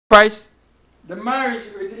Christ, the marriage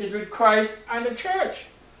is with Christ and the church.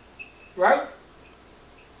 Right?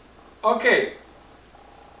 Okay.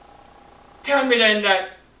 Tell me then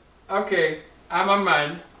that, okay, I'm a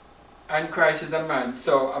man and Christ is a man,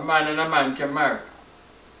 so a man and a man can marry.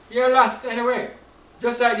 You're lost anyway.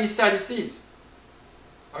 Just like these Sadducees.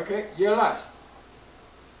 Okay? You're lost.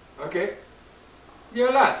 Okay?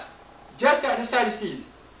 You're lost. Just like the Sadducees.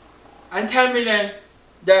 And tell me then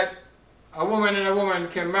that a woman and a woman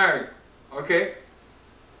can marry. Okay?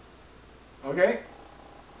 Okay?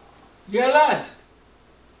 You're lost.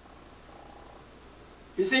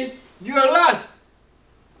 You see, you're lost.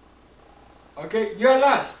 Okay? You're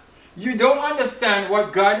lost. You don't understand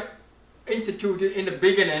what God instituted in the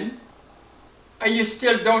beginning, and you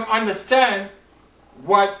still don't understand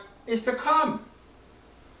what is to come.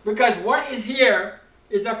 Because what is here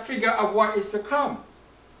is a figure of what is to come.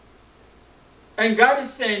 And God is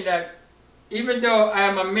saying that even though I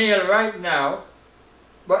am a male right now,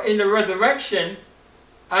 but in the resurrection,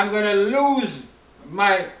 I'm going to lose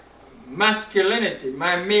my masculinity,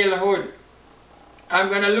 my malehood. I'm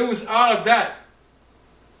going to lose all of that.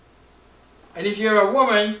 And if you're a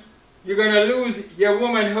woman, you're going to lose your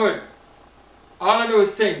womanhood. All of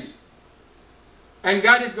those things. And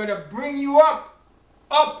God is going to bring you up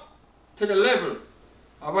to the level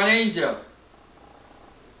of an angel.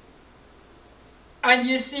 And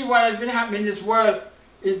you see what has been happening in this world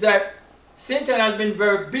is that Satan has been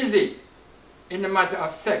very busy in the matter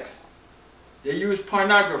of sex. They use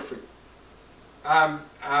pornography,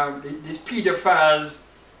 these pedophiles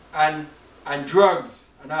and drugs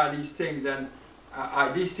and all these things, and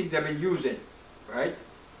these things they've been using, right,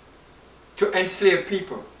 to enslave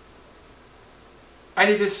people. And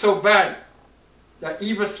it is so bad that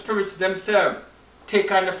evil spirits themselves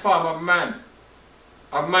take on the form of man,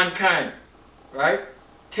 of mankind, right?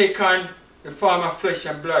 Take on the form of flesh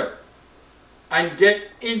and blood and get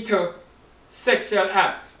into sexual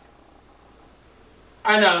acts.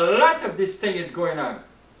 And a lot of this thing is going on.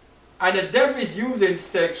 And the devil is using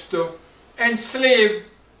sex to enslave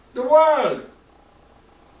the world.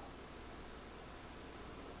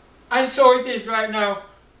 And so it is right now.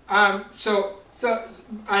 And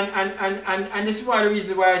this is one of the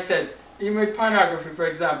reasons why I said, even with pornography, for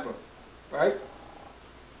example, right?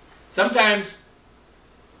 Sometimes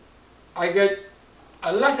I get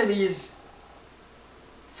a lot of these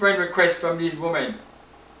friend requests from these women.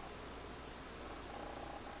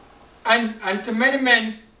 And to many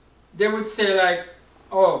men, they would say like,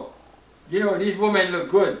 oh, you know, these women look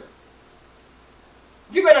good.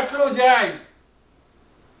 You better close your eyes.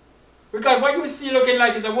 Because what you see looking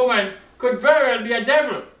like is a woman could very well be a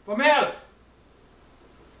devil from hell.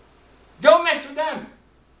 Don't mess with them.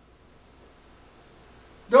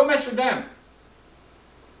 Don't mess with them.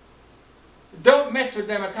 Don't mess with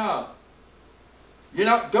them at all. You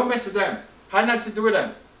know, don't mess with them. Have nothing to do with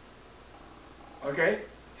them. Okay?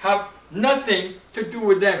 Have nothing to do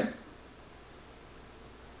with them.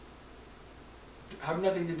 Have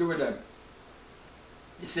nothing to do with them.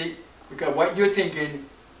 You see? Because what you're thinking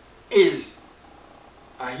is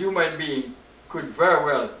a human being could very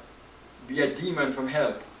well be a demon from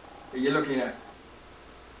hell that you're looking at.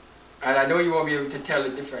 And I know you won't be able to tell the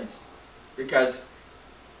difference, because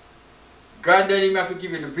God doesn't even have to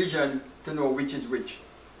give you the vision to know which is which,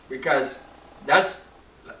 because that's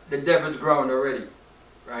the devil's ground already,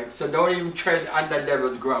 right? So don't even tread on the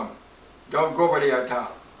devil's ground. Don't go over there at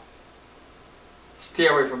all. Stay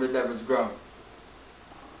away from the devil's ground.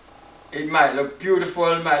 It might look beautiful,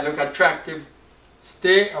 it might look attractive.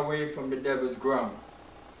 Stay away from the devil's ground.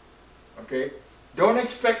 Okay? Don't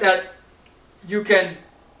expect that you can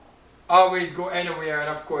always go anywhere, and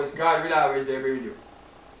of course God will always be with you.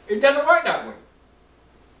 It doesn't work that way.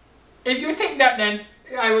 If you think that, then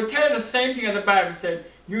I will tell you the same thing as the Bible said.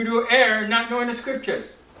 You do err not knowing the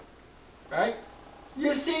scriptures. Right?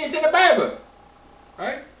 You see it in the Bible.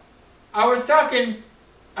 Right? I was talking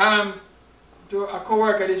to a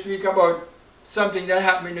co-worker this week about something that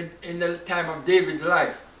happened in the time of David's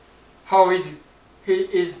life. How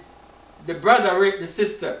the brother raped the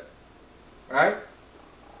sister. Right?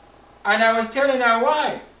 And I was telling her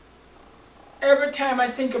why. Every time I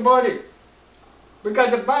think about it.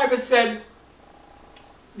 Because the Bible said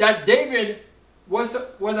that David was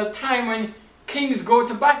a time when kings go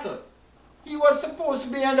to battle. He was supposed to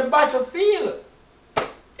be on the battlefield.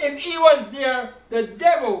 If he was there, the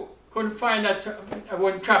devil couldn't find that,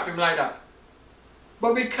 wouldn't trap him like that.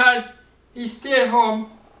 But because he stayed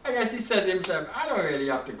home, I guess he said to himself, I don't really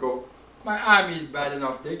have to go. My army is bad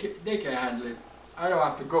enough, they can handle it. I don't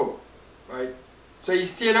have to go. Right? So he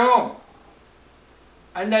stayed home.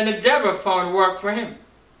 And then the devil found work for him.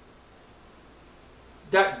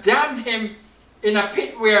 that damned him in a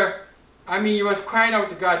pit where, I mean, he was crying out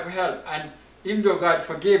to God for help. And even though God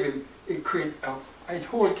forgave him, it created his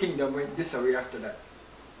whole kingdom went disarray after that.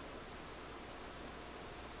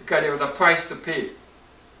 Because there was a price to pay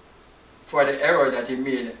for the error that he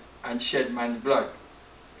made and shed man's blood.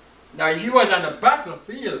 Now, if he was on the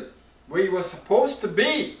battlefield where he was supposed to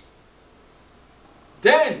be,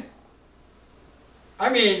 then, I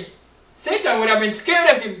mean, Satan would have been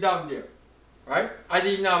scared of him down there, right? As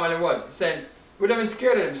he normally was. He said, would have been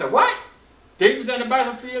scared of him. So what? David's on the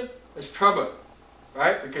battlefield? There's trouble,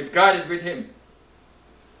 right? Because God is with him.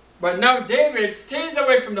 But now David stays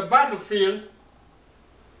away from the battlefield,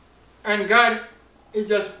 and God is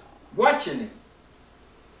just watching him.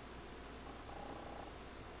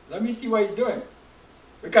 Let me see what he's doing.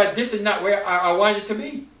 Because this is not where I want it to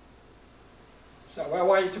be. It's not where I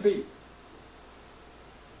want it to be.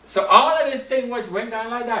 So all of this thing went on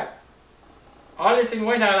like that. All this thing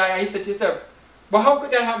went on like that. He said to himself, but how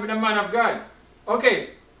could that happen to a man of God? Okay,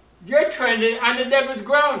 you're trending on the devil's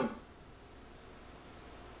ground.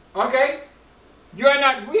 Okay? You're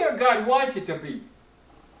not where God wants you to be.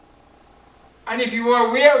 And if you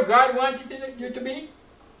were where God wanted you to be,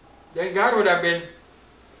 then God would have been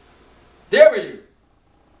there with you.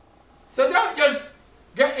 So don't just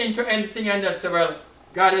get into anything and just say, well,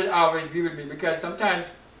 God will always be with me. Because sometimes,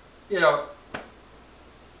 you know,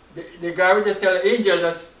 the guy would just tell the angel,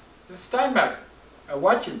 just stand back and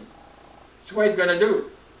watch him. That's what he's going to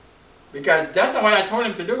do. Because that's not what I told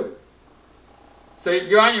him to do. So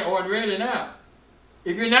you're on your own really now.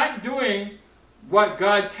 If you're not doing what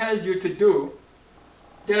God tells you to do,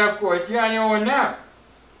 then of course you're on your own now.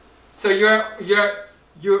 So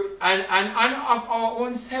and of our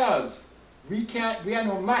own selves, we are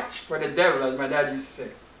no match for the devil, as my dad used to say.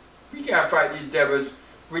 We can't fight these devils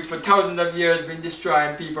which for thousands of years been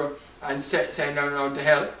destroying people and sending them down to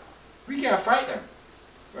hell. We can't fight them,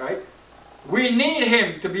 right? We need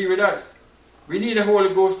him to be with us. We need the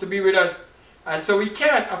Holy Ghost to be with us. And so we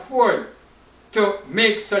can't afford to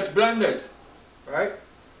make such blunders, right?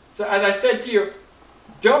 So as I said to you,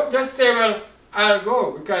 don't just say, well, I'll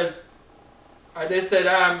go, because as they said,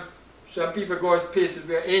 some people go to places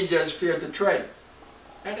where angels fear to tread.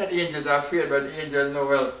 Not that angels are feared, but the angels know,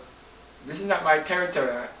 well, this is not my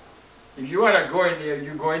territory. If you want to go in there,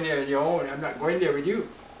 you go in there on your own. I'm not going there with you.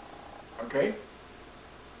 Okay?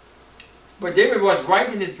 But David was right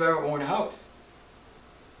in his very own house.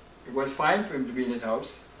 It was fine for him to be in his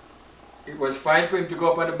house. It was fine for him to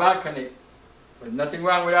go up on the balcony. There's nothing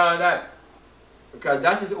wrong with all of that. Because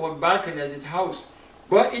that's his own balcony, as his house.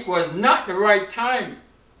 But it was not the right time.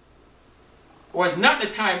 It was not the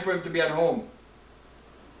time for him to be at home.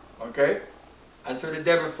 Okay? And so the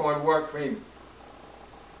devil found work for him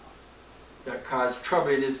that caused trouble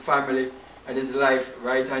in his family and his life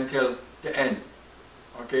right until the end.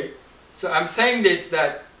 Okay? So I'm saying this,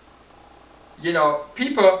 that, you know,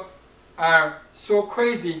 people are so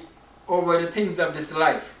crazy over the things of this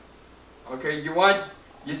life. Okay?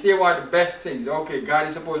 You say you want the best things. Okay, God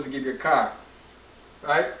is supposed to give you a car.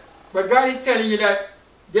 Right? But God is telling you that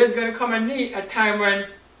there's going to come a time when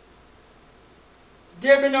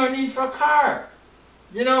there'll be no need for a car.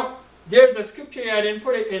 You know, there's a scripture here, I didn't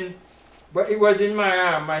put it in, but it was in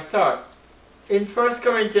my thought. In 1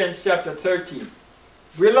 Corinthians chapter 13.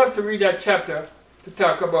 We love to read that chapter to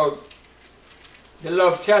talk about the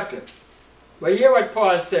love chapter. But hear what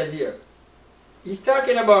Paul says here. He's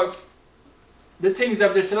talking about the things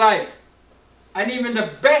of this life, and even the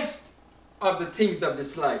best of the things of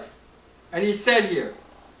this life. And he said here,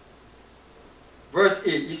 verse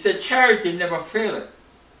 8, he said, charity never faileth,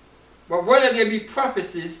 but whether there be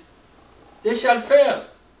prophecies, they shall fail.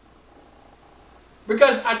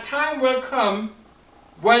 Because a time will come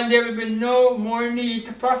when there will be no more need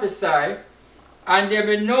to prophesy, and there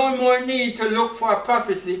will be no more need to look for a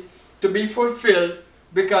prophecy to be fulfilled,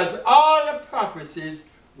 because all the prophecies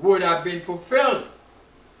would have been fulfilled.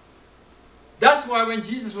 That's why when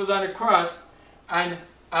Jesus was on the cross and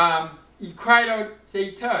he cried out, say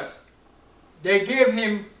he thirst, they gave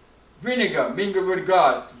him vinegar mingled with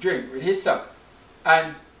gall to drink, with hyssop.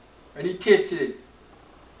 And when he tasted it,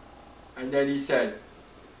 and then he said,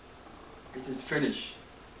 it is finished.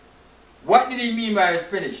 What did he mean by it's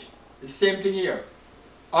finished? The same thing here.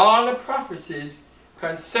 All the prophecies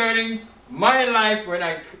concerning my life when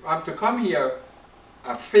I have to come here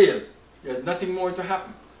are failed. There's nothing more to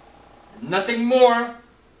happen. Nothing more.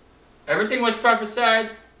 Everything was prophesied.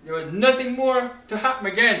 There was nothing more to happen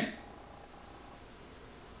again.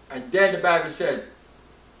 And then the Bible said,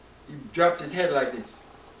 he dropped his head like this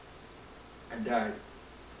and died.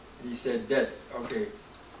 And he said, death, okay,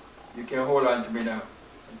 you can hold on to me now.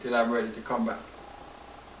 until I'm ready to come back.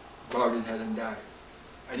 Bowed his head and died.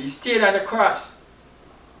 And he stayed on the cross,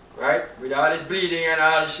 right? With all his bleeding and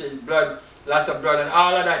all his blood, lots of blood and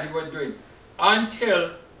all of that he was doing,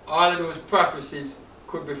 until all of those prophecies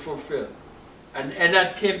could be fulfilled. And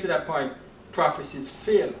that came to that point, prophecies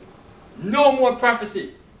failed. No more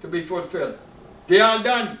prophecy to be fulfilled. They are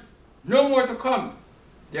done. No more to come.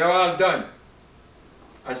 They are all done,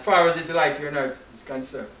 as far as his life here on earth is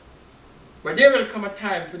concerned. But there will come a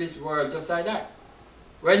time for this world just like that,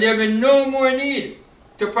 when there will be no more need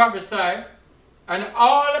to prophesy, and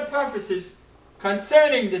all the prophecies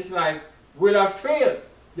concerning this life will have failed.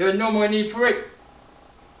 There is no more need for it.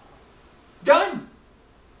 Done.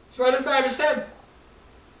 That's what the Bible said.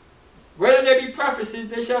 Whether there be prophecies,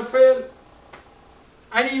 they shall fail.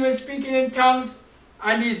 And even speaking in tongues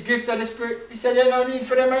and these gifts of the Spirit, he said there's no need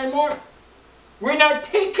for them anymore. We're not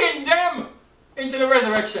taking them into the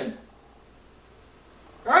resurrection.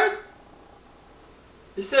 Right?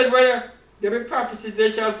 He said whether there be prophecies,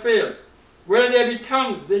 they shall fail. Whether there be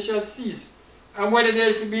tongues, they shall cease. And whether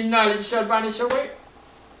there should be knowledge, shall vanish away.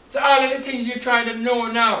 So all of the things you're trying to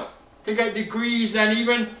know now, to get degrees and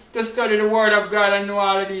even to study the Word of God and know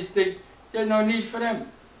all of these things, there's no need for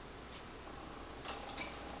them.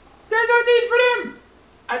 There's no need for them.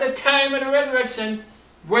 At the time of the resurrection,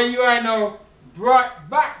 when you are now brought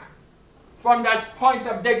back from that point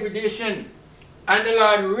of degradation, and the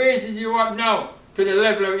Lord raises you up now to the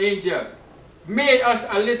level of angel, made us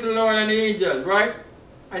a little lower than the angels, right?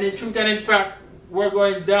 And in truth and in fact, we're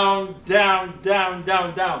going down, down, down,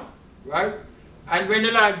 down, down, right? And when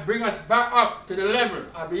the Lord brings us back up to the level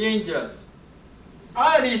of the angels,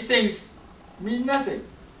 all of these things mean nothing.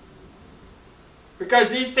 Because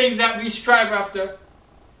these things that we strive after,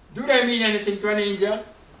 do they mean anything to an angel?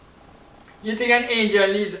 You think an angel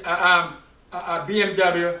needs a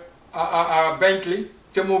BMW, a Bentley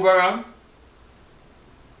to move around?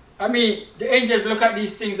 I mean, the angels look at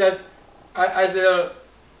these things as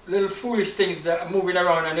little foolish things that are moving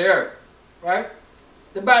around on the earth, right?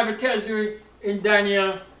 The Bible tells you in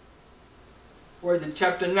Daniel, what is it,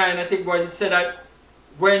 chapter 9, I think it said that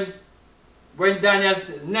when Daniel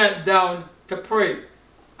knelt down to pray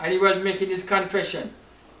and he was making his confession,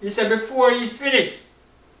 he said before he finished,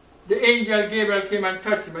 the angel Gabriel came and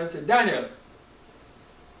touched him and said, Daniel,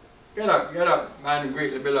 get up, man,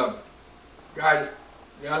 greatly beloved. God,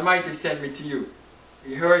 the Almighty sent me to you.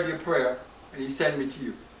 He heard your prayer and he sent me to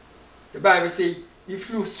you. The Bible says he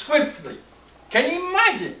flew swiftly. Can you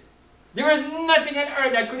imagine? There was nothing on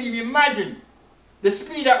earth that could even imagine the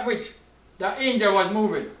speed at which the angel was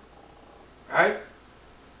moving. Right?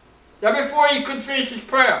 That before he could finish his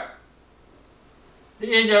prayer,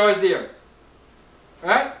 the angel was there.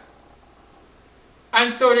 Right?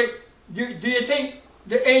 And so do you think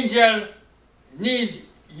the angel needs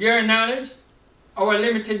your knowledge, our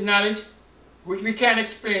limited knowledge, which we can't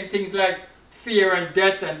explain, things like fear and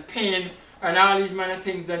death and pain and all these manner of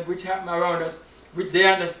things that which happen around us, which they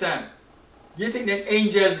understand? Do you think that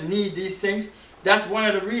angels need these things? That's one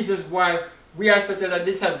of the reasons why we are such a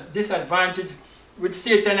disadvantage with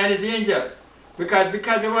Satan and his angels.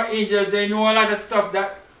 Because they were angels, they know a lot of stuff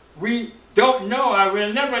that we don't know or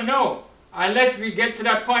will never know unless we get to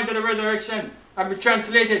that point of the resurrection and be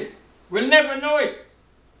translated. We'll never know it.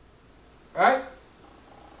 Right?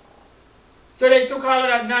 So they took all of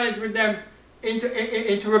that knowledge with them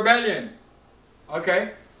into rebellion.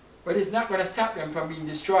 Okay? But it's not going to stop them from being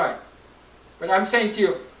destroyed. But I'm saying to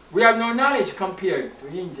you, we have no knowledge compared to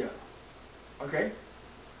angels. Okay?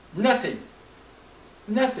 Nothing.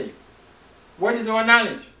 Nothing. What is our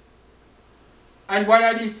knowledge? And what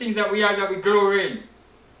are these things that we have that we glory in?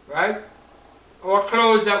 Right? Our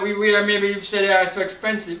clothes that we wear, maybe you say they are so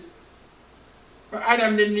expensive. But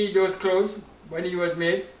Adam didn't need those clothes when he was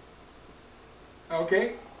made.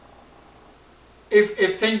 Okay?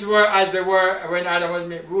 If things were as they were when Adam was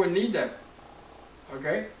made, we wouldn't need them.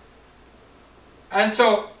 Okay? And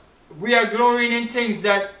so, we are glorying in things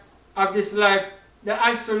that of this life that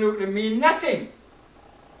absolutely mean nothing.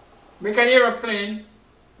 Make an aeroplane,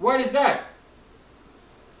 what is that?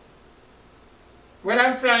 When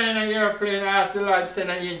I'm flying in an airplane, I ask the Lord to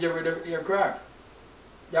send an angel with the aircraft.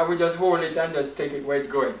 That we just hold it and just take it where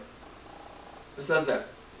it's going. What's that?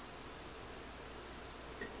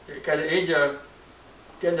 Because the angel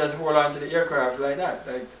can just hold on to the aircraft like that,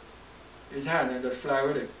 like his hand, and just fly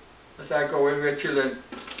with it. That's like when we're children,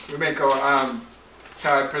 we make our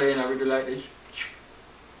toy plane and we do like this.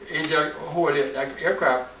 The angel hold it like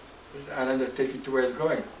aircraft and then just take it to where it's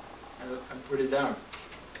going and put it down.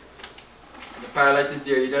 The pilot is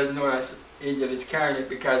there, he doesn't know that angel is carrying it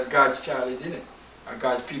because God's child is in it, or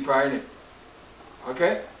God's people are in it.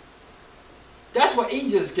 Okay? That's what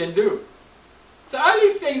angels can do. So all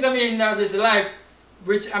these things, I mean, this life,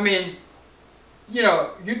 which, I mean, you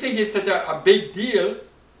know, you think it's such a big deal.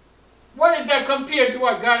 What is that compared to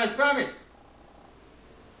what God has promised?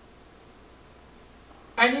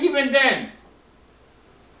 And even then,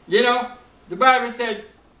 you know, the Bible said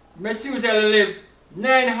Methuselah lived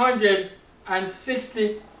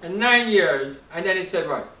 969 years, and then it said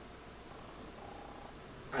what?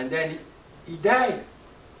 And then he died.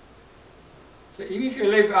 So even if you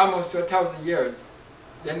live almost to 1,000 years,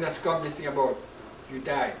 then that's come this thing about you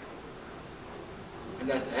died. And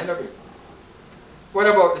that's the end of it. What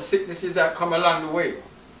about the sicknesses that come along the way?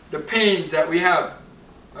 The pains that we have,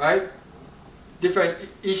 right? Different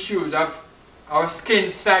issues of our skin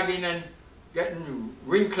sagging and getting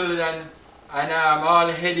wrinkled and all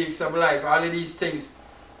the headaches of life, all of these things.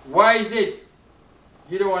 Why is it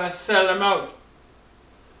you don't want to sell them out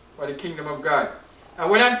for the kingdom of God? And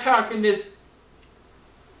when I'm talking this,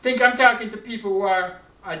 think I'm talking to people who are,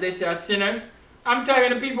 as they say, are sinners. I'm talking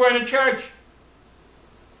to people who are in the church.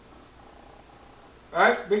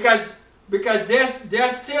 Right? Because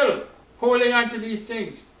they're still holding on to these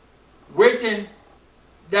things, waiting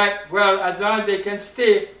that, well, as long as they can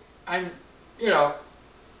stay and, you know,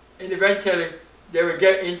 and eventually they will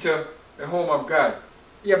get into the home of God.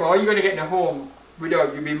 Yeah, but how are you going to get in the home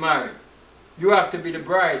without you being married? You have to be the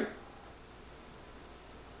bride.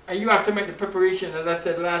 And you have to make the preparation, as I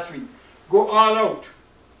said last week. Go all out.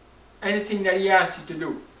 Anything that he asks you to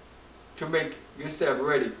do to make yourself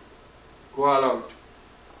ready, go all out.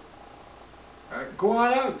 Right? Go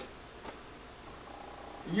all out.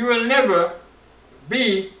 You will never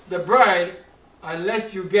be the bride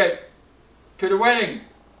unless you get to the wedding.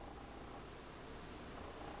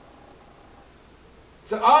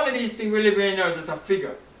 So all of these things we live in now is a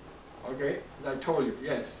figure. Okay? As I told you,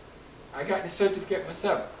 yes. I got the certificate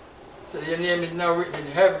myself. So your name is now written in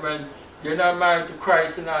heaven and you're not married to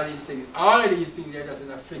Christ and all these things. All of these things are just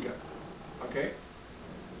in a figure. Okay?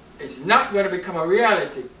 It's not going to become a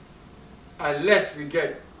reality unless we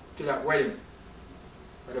get to that wedding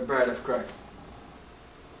for the bride of Christ.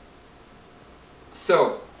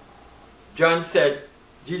 So, John said,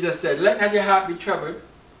 Jesus said, let not your heart be troubled.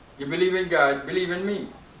 You believe in God, believe in me.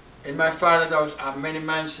 In my Father's house are many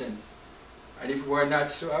mansions. And if it were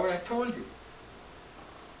not so, I would have told you.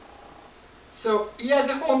 So, he has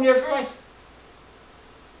a home there for us.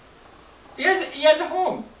 He has a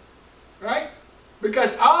home. Right?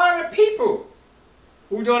 Because all the people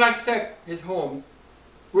who don't accept his home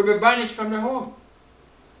will be banished from the home.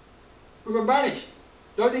 Will be banished.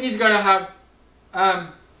 Don't think he's going to have,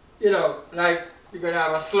 you know, like you're going to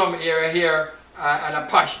have a slum area here and a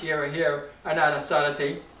posh area here and all that sort of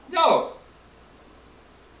thing. No.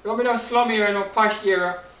 There'll be no slum area, no posh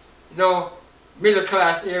area, no middle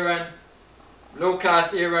class area, low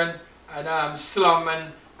class area, and slum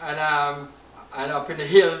and up in the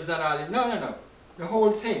hills and all that. No, no, no. The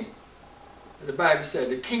whole thing. The Bible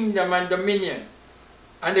said, the kingdom and dominion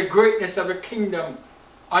and the greatness of the kingdom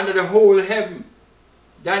under the whole heaven,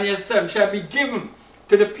 Daniel 7, shall be given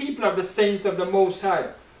to the people of the saints of the Most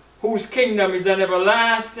High, whose kingdom is an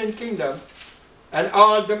everlasting kingdom, and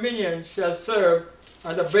all dominion shall serve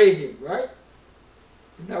and obey him. Right?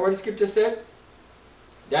 Isn't that what the scripture said?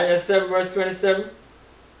 Daniel 7 verse 27.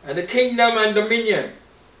 And the kingdom and dominion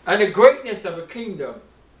and the greatness of the kingdom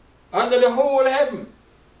under the whole heaven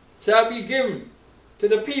shall be given to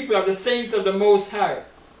the people of the saints of the Most High,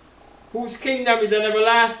 whose kingdom is an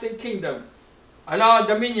everlasting kingdom, and all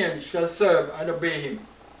dominions shall serve and obey him.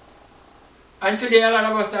 And today a lot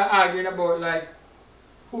of us are arguing about like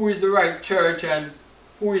who is the right church and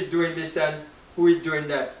who is doing this and who is doing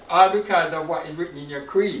that, all because of what is written in your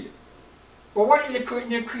creed. But what is written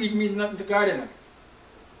in your creed means nothing to God, enough.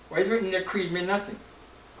 What is written in your creed means nothing.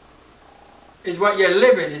 It's what you're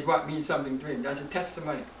living is what means something to him. That's a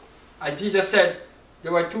testimony. As Jesus said,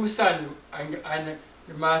 there were two sons, and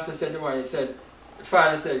the master said to one, he said, the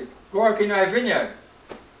father said, go work in my vineyard.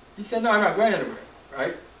 He said, no, I'm not going anywhere,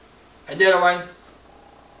 right? And the other ones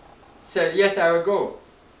said, yes, I will go.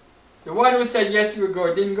 The one who said, yes, you will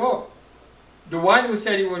go, didn't go. The one who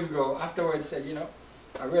said he wouldn't go, afterwards said, you know,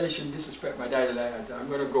 I really shouldn't disrespect my daddy like that, I'm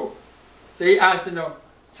going to go. So he asked, you know,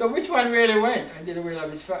 so which one really went and did the will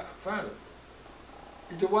of his father?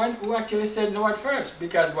 It's the one who actually said no at first,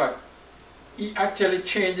 because what? He actually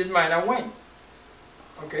changed his mind and went.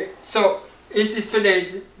 Okay? So, this is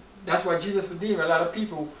today, that's what Jesus was dealing with. A lot of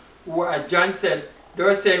people who, as John said, they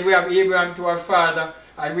were saying we have Abraham to our father,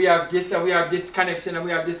 and we have this, and we have this connection, and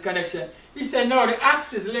we have this connection. He said, no, the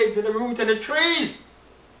axe is laid to the root of the trees.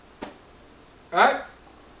 Right?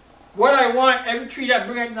 What I want, every tree that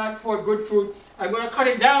bringeth not forth good fruit, I'm going to cut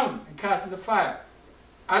it down and cast it in the fire.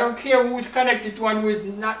 I don't care who is connected to and who is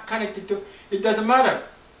not connected to. It doesn't matter.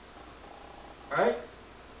 Right?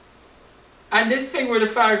 And this thing with the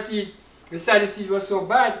Pharisees, the Sadducees was so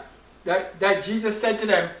bad that Jesus said to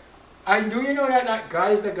them, do you know that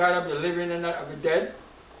God is the God of the living and not of the dead?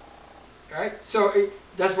 Right? So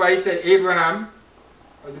that's why he said Abraham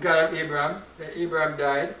was the God of Abraham. Then Abraham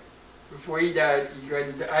died. Before he died, he went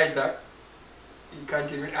into Isaac. He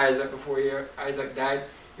continued with Isaac. Before Isaac died,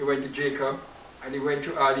 he went to Jacob. And he went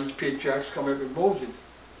to all these patriarchs coming with Moses.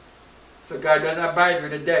 So God doesn't abide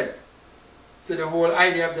with the dead. So the whole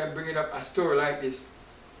idea of them bringing up a story like this,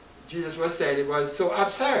 Jesus was saying it was so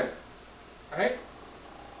absurd. Right?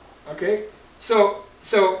 Okay?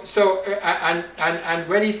 And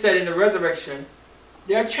when he said in the resurrection,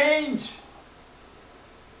 they are changed.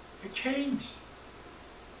 They changed.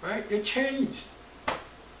 Right? They changed.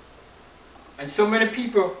 And so many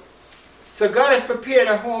people. So God has prepared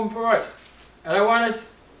a home for us. And I want us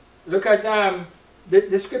to look at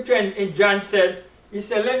the scripture in John said, he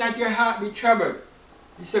said, let not your heart be troubled.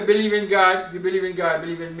 He said, believe in God, you believe in God,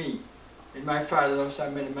 believe in me. In my Father's house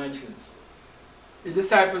are many mansions. His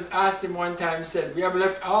disciples asked him one time, said, we have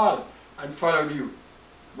left all and followed you.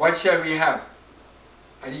 What shall we have?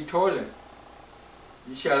 And he told them,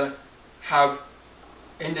 you shall have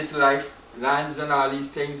in this life lands and all these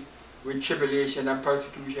things with tribulation and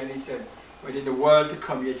persecution. He said, but in the world to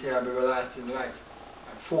come you shall have everlasting life.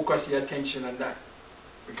 And focus your attention on that.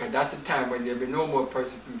 Because that's the time when there will be no more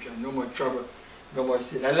persecution, no more trouble, no more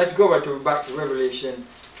sin. And let's go back to Revelation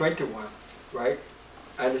 21, right?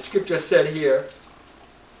 And the scripture said here,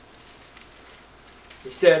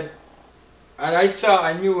 it said, and I saw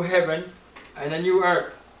a new heaven and a new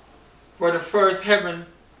earth. For the first heaven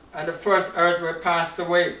and the first earth were passed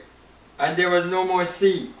away, and there was no more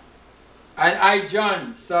sea. And I,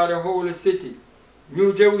 John, saw the holy city,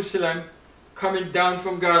 New Jerusalem, coming down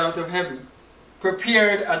from God out of heaven,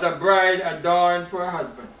 prepared as a bride adorned for her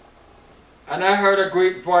husband. And I heard a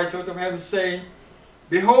great voice out of heaven saying,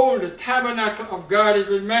 behold, the tabernacle of God is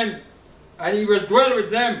with men, and he will dwell with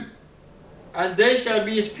them, and they shall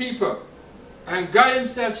be his people, and God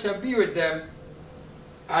himself shall be with them,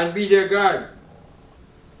 and be their God.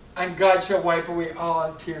 And God shall wipe away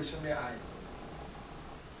all tears from their eyes.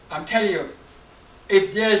 I'm telling you,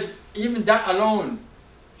 if there's even that alone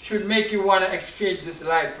should make you want to exchange this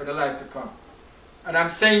life for the life to come. And I'm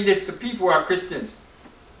saying this to people who are Christians.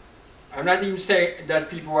 I'm not even saying that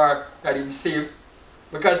people are not even saved,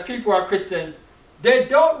 because people who are Christians, they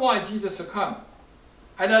don't want Jesus to come.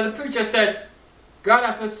 And as the preacher said, God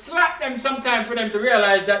has to slap them sometime for them to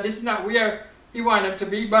realize that this is not where he wants them to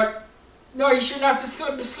be. But no, he shouldn't have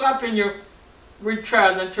to be slapping you with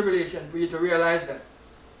trials and tribulation for you to realize that.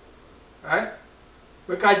 Right?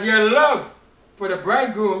 Because your love for the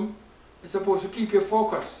bridegroom is supposed to keep you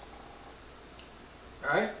focused.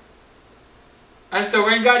 Right? And so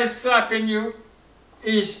when God is slapping you,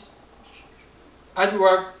 he's at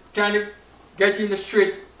work trying to get you in the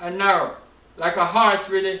straight and narrow, like a horse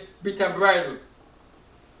with a bit of bridle.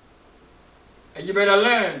 And you better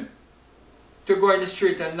learn to go in the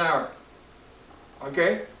straight and narrow.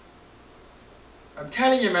 Okay? I'm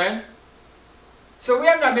telling you, man. So we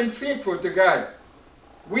have not been faithful to God.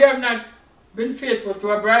 We have not been faithful to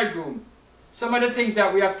our bridegroom. Some of the things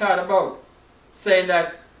that we have thought about, saying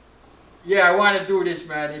that, yeah, I want to do this,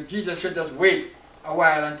 man. If Jesus should just wait a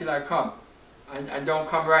while until I come, and don't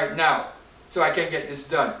come right now, so I can get this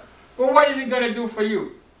done. Well, what is it going to do for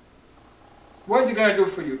you? What is it going to do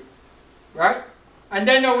for you? Right? And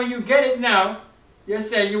then when you get it now, you're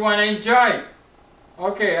saying you want to enjoy it.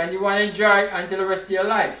 Okay, and you want to enjoy it until the rest of your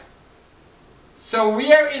life. So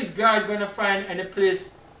where is God going to find any place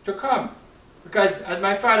to come? Because as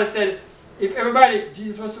my father said, if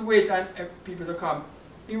Jesus was to wait on people to come,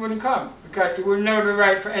 he wouldn't come. Because it would never be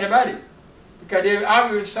right for anybody. Because they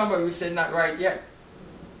argue with somebody who said not right yet.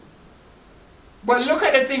 But look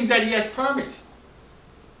at the things that he has promised.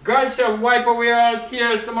 God shall wipe away all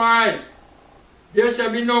tears from our eyes. There shall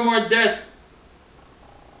be no more death.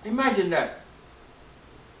 Imagine that.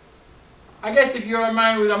 I guess if you're a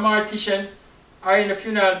man with a mortician or in the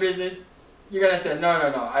funeral business, you're going to say, no.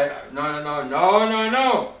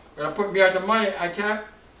 You're going to put me out of money. I can't.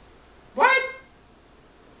 What?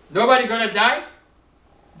 Nobody going to die?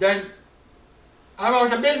 Then I'm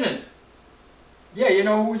out of business. Yeah, you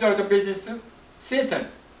know who's out of business too? Satan.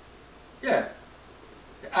 Yeah.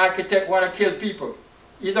 The architect want to kill people.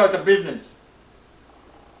 He's out of business.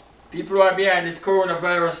 People who are behind this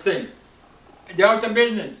coronavirus thing, they're out of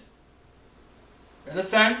business. You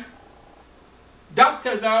understand?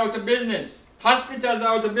 Doctors are out of business. Hospitals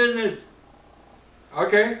are out of business.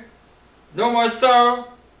 Okay? No more sorrow.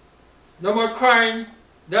 No more crying.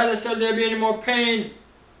 Neither shall there be any more pain.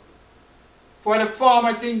 For the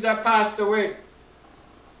former things are passed away.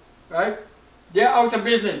 Right? They're out of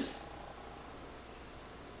business.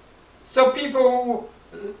 So people who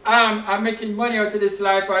are making money out of this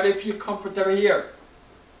life, or they feel comfortable here,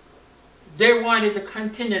 they want it to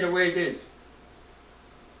continue the way it is.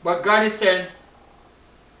 But God is saying,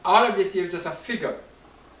 all of this is just a figure,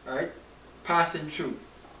 right? Passing through.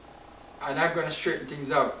 And I'm going to straighten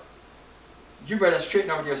things out. You better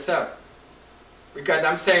straighten out yourself. Because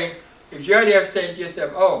I'm saying, if you're there saying to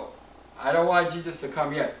yourself, oh, I don't want Jesus to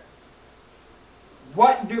come yet.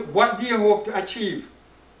 What do you hope to achieve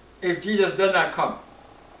if Jesus does not come?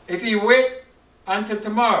 If you wait until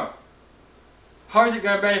tomorrow, how is it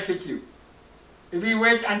going to benefit you? If you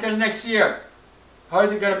wait until next year, how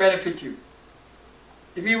is it going to benefit you?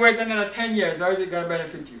 If you wait another 10 years, how is it going to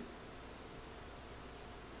benefit you?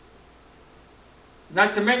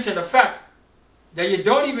 Not to mention the fact that you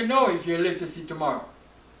don't even know if you live to see tomorrow.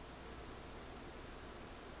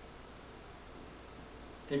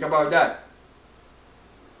 Think about that.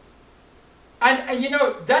 And you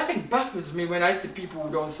know, that thing baffles me when I see people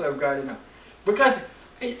who don't serve God enough. Because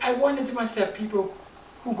I wonder to myself, people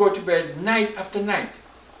who go to bed night after night,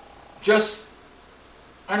 just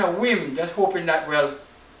on a whim, just hoping that, well,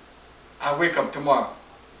 I'll wake up tomorrow.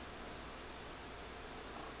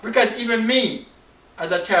 Because even me,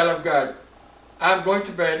 as a child of God, I'm going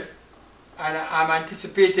to bed and I'm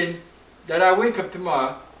anticipating that I'll wake up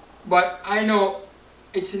tomorrow, but I know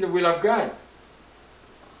it's in the will of God.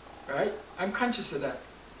 Right? I'm conscious of that.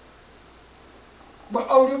 But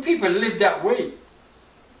how do people live that way?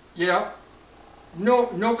 You know?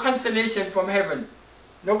 No consolation from heaven.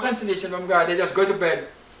 No consolation from God. They just go to bed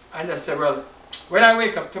and they say, well, when I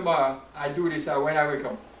wake up tomorrow, I do this, or when I wake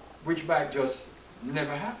up, which might just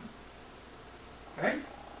never happen. Right?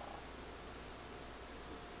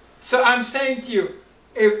 So I'm saying to you,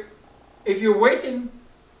 if you're waiting,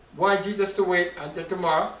 want Jesus to wait until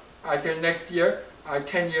tomorrow, until next year, or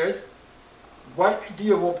 10 years, what do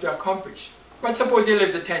you hope to accomplish? But suppose you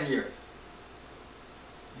live the 10 years.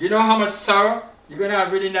 You know how much sorrow you're going to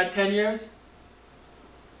have within that 10 years?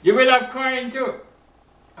 You will have crying too.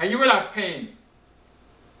 And you will have pain.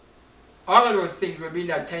 All of those things will be in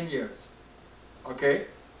that 10 years. Okay?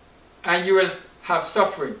 And you will have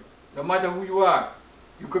suffering, no matter who you are.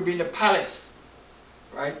 You could be in the palace.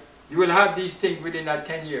 Right? You will have these things within that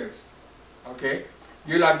 10 years. Okay?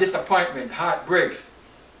 You'll have disappointment, heartbreaks.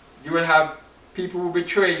 You will have people who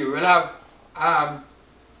betray you. You will have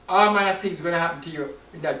all manner of things going to happen to you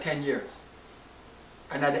in that 10 years.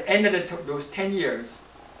 And at the end of those 10 years,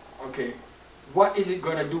 okay, what is it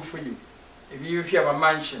going to do for you? Even if you have a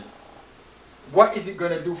mansion, what is it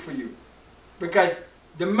going to do for you? Because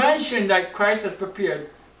the mansion that Christ has prepared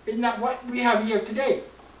is not what we have here today.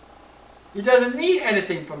 He doesn't need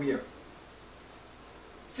anything from here.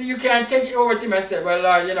 So you can't take it over to him and say, well,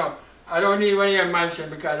 Lord, you know, I don't need one of your mansion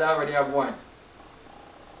because I already have one.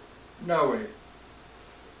 No way.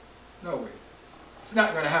 No way. It's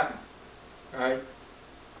not going to happen. Right?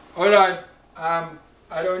 Oh, Lord,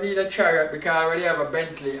 I don't need a chariot because I already have a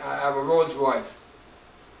Bentley. I have a Rolls Royce.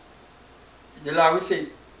 The Lord will say,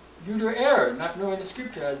 you do error, not knowing the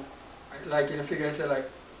scripture. Like in the figure, I said,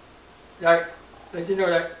 like, let you know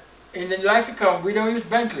that in the life to come, we don't use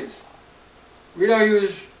Bentleys. We don't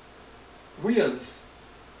use wheels.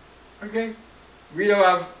 Okay? We don't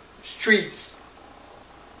have streets,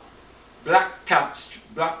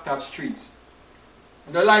 blacktop streets.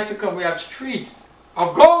 In the life to come, we have streets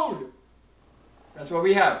of gold. That's what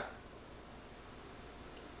we have.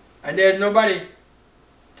 And there's nobody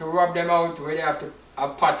to rub them out where they have to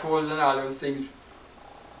have potholes and all those things.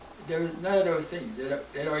 There's none of those things.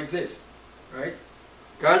 They don't exist. Right?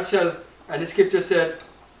 God shall, and the scripture said,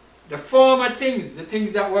 the former things, the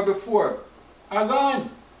things that were before, are gone.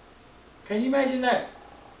 Can you imagine that?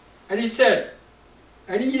 And he said,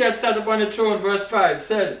 and he that sat upon the throne, verse 5,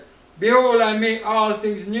 said, behold, I make all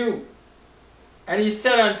things new. And he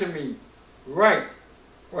said unto me, write,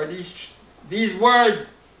 for these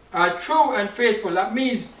words are true and faithful. That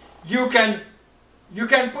means you can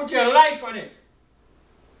put your life on it.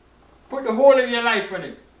 Put the whole of your life on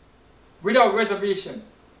it. Without reservation.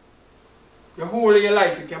 The whole of your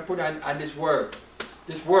life you can put on this word.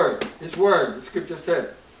 This word, the scripture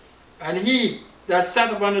said. And he that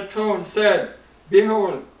sat upon the throne said,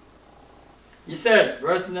 behold, he said,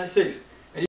 verse 6,